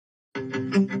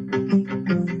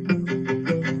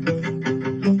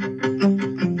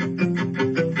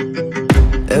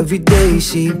Every day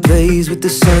she plays with the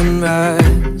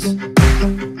sunrise,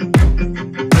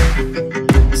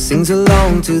 sings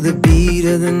along to the beat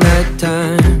of the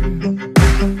nighttime.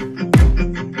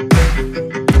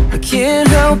 I can't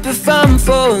help if I'm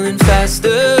falling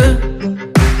faster.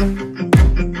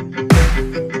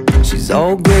 She's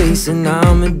all grace and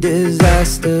I'm a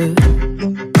disaster.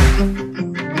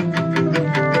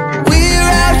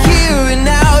 We're out here in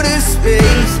outer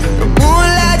space. The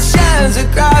moonlight shines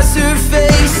across her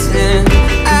face and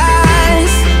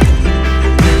eyes.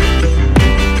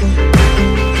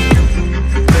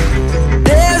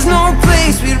 There's no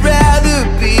place we'd rather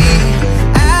be.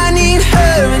 I need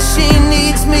her and she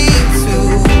needs me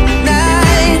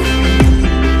tonight.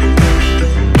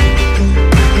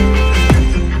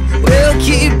 We'll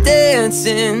keep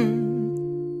dancing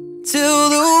till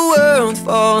the world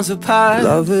falls apart.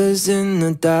 Lovers in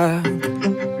the dark.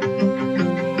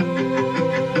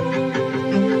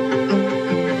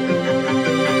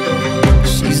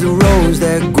 She's a rose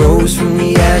that grows from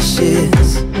the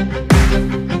ashes.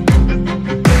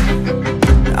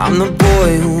 I'm the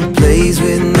boy who plays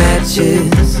with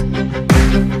matches.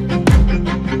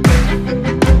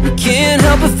 We can't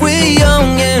help if we're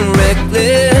young and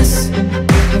reckless.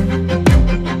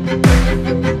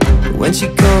 When she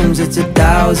comes, it's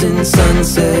 1,000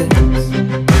 sunsets.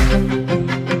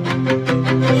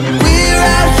 We're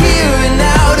out here in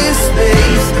outer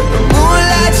space. The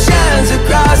moonlight shines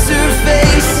across her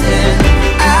face and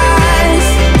eyes.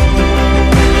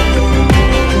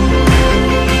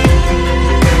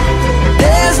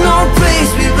 There's no place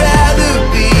we'd rather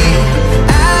be.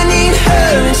 I need her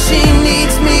and she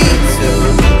needs me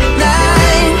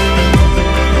tonight.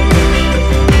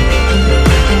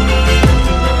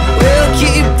 We'll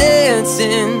keep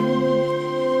dancing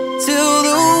till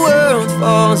the world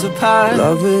falls apart.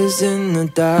 Lovers in the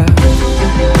dark.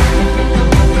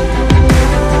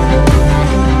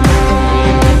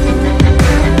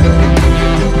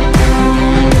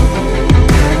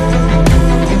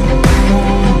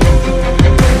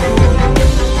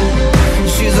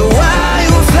 She's a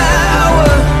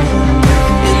wildflower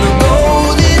in the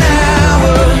golden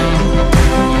hour,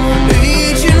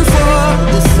 reaching for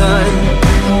the sun.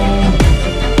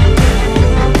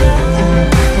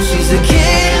 She's a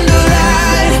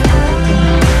candlelight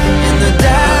in the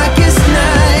darkest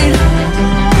night,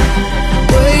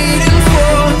 waiting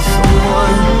for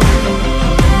someone.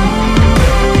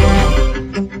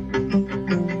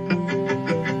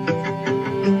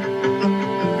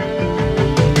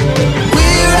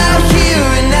 We're out here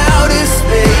in outer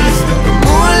space. The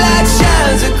moonlight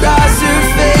shines across her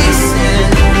face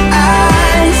and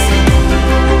eyes.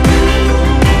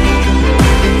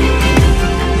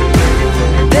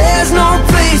 There's no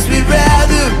place we'd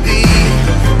rather be.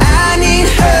 I need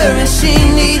her and she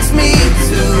needs me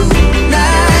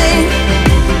tonight.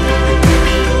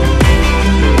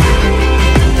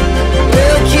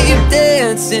 We'll keep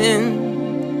dancing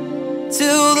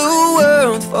till the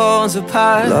world falls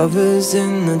apart. Lovers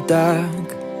in the dark.